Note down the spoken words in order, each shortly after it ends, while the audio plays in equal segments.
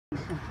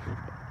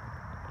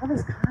Love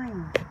is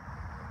kind.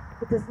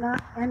 It does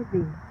not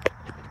envy.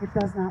 It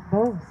does not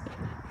boast.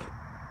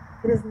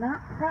 It is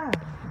not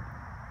proud.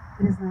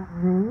 It is not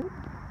rude.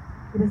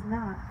 It is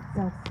not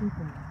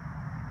self-seeking.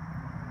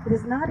 It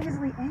is not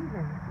easily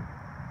angered,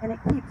 and it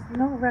keeps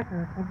no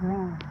record of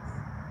wrongs.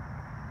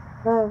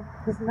 Love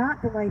does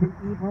not delight in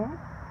evil,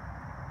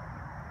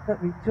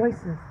 but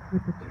rejoices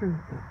with the truth.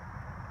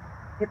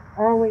 It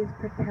always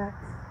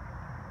protects,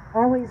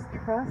 always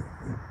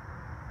trusts,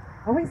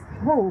 always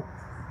hopes,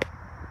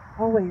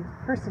 always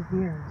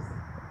perseveres.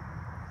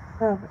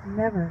 Love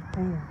never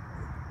fails.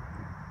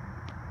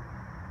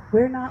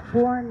 We're not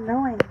born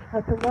knowing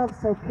how to love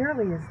so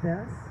purely as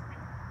this.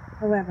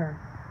 However,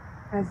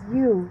 as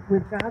you,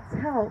 with God's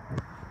help,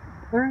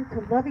 learn to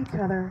love each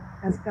other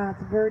as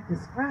God's word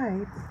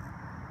describes,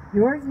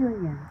 your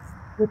union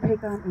will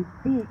take on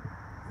a deep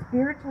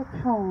spiritual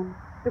tone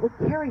that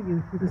will carry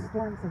you through the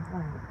storms of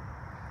life.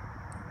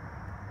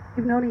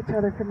 You've known each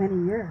other for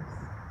many years.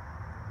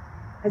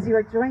 As you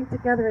are joined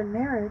together in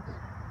marriage,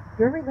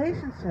 your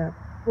relationship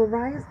will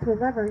rise to a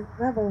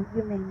level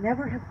you may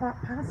never have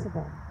thought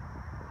possible.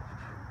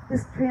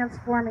 This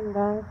transforming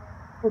love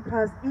will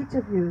cause each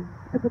of you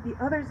to put the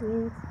other's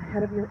needs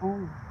ahead of your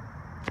own.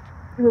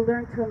 You will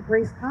learn to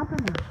embrace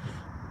compromise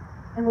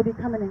and will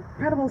become an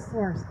incredible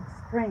source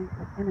of strength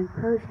and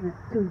encouragement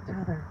to each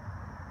other.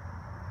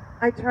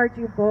 I charge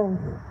you both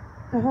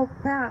to hold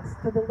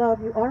fast to the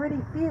love you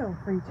already feel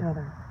for each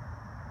other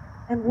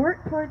and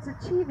work towards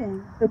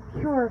achieving the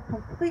pure,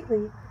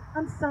 completely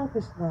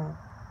unselfish love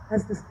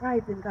as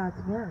described in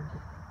God's Word.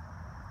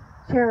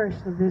 Cherish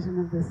the vision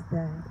of this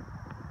day.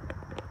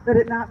 Let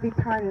it not be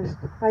tarnished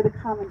by the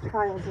common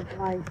trials of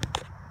life.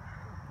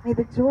 May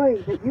the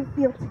joy that you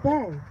feel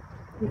today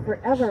be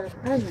forever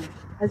present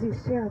as you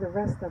share the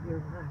rest of your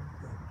lives.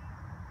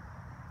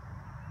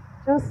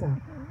 Joseph,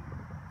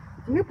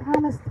 do you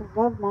promise to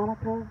love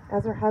Monica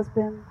as her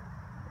husband,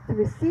 to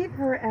receive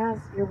her as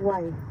your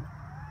wife,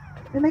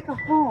 to make a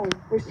home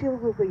where she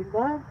will be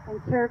loved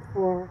and cared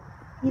for,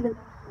 even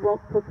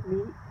won't cook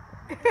meat,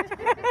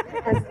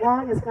 as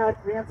long as God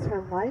grants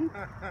her life?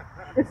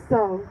 If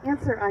so,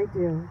 answer I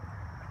do.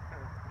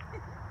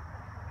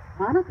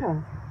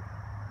 Monica,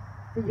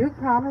 do you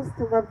promise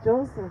to love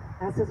Joseph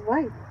as his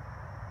wife,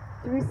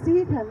 to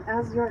receive him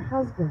as your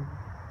husband,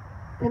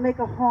 to make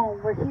a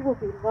home where he will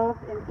be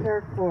loved and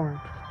cared for,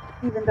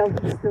 even though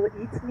he still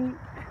eats meat,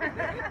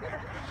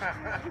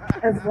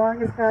 as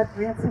long as God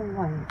grants him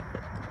life?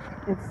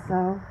 If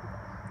so,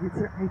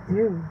 answer I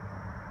do.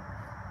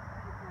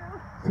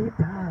 She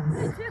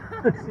does.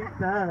 She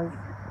does.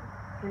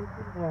 Thank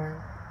you,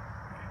 Lord.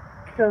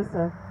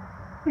 Joseph,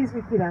 please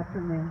repeat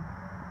after me.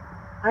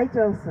 I,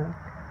 Joseph,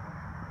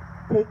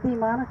 take thee,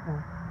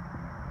 Monica,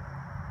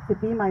 to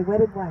be my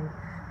wedded wife,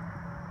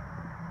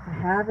 to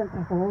have and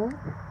to hold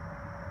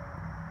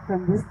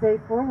from this day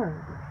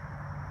forward,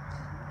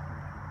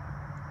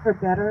 for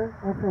better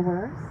or for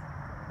worse,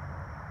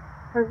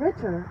 for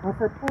richer or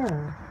for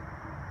poorer,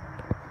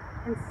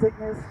 in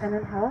sickness and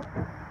in health,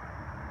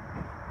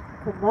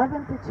 to love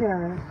and to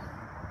cherish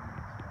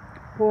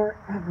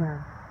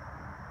forever.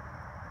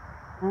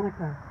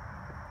 Monica,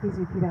 please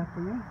repeat after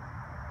me.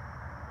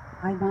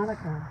 I,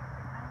 Monica,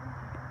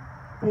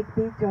 take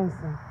thee,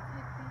 Joseph,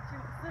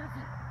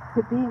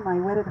 to be my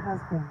wedded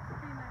husband,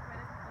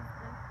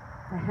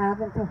 to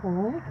have and to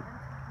hold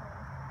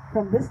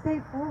from this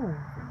day forward,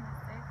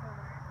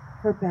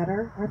 for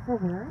better or for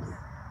worse,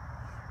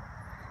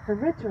 for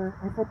richer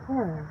or for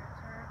poorer,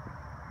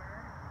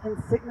 in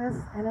sickness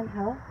and in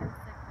health,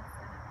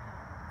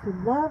 to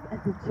love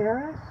and to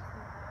cherish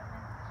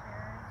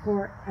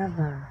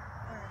forever.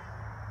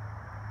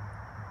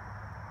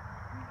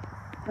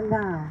 And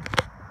now,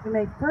 you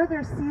may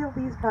further seal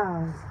these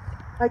vows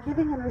by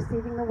giving and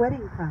receiving the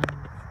wedding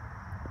crowns.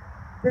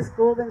 This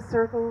golden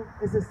circle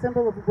is a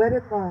symbol of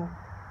wedded love.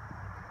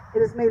 It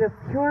is made of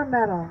pure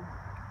metal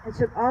and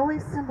should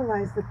always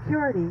symbolize the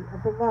purity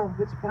of the love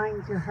which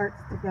binds your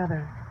hearts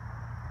together.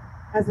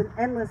 As an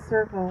endless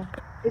circle,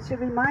 it should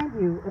remind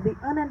you of the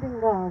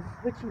unending love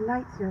which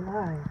unites your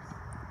lives.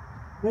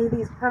 May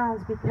these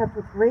crowns be kept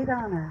with great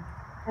honor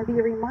and be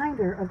a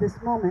reminder of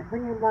this moment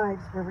when your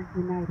lives were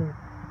united.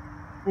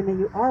 And may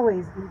you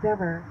always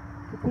endeavor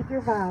to keep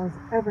your vows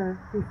ever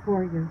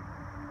before you.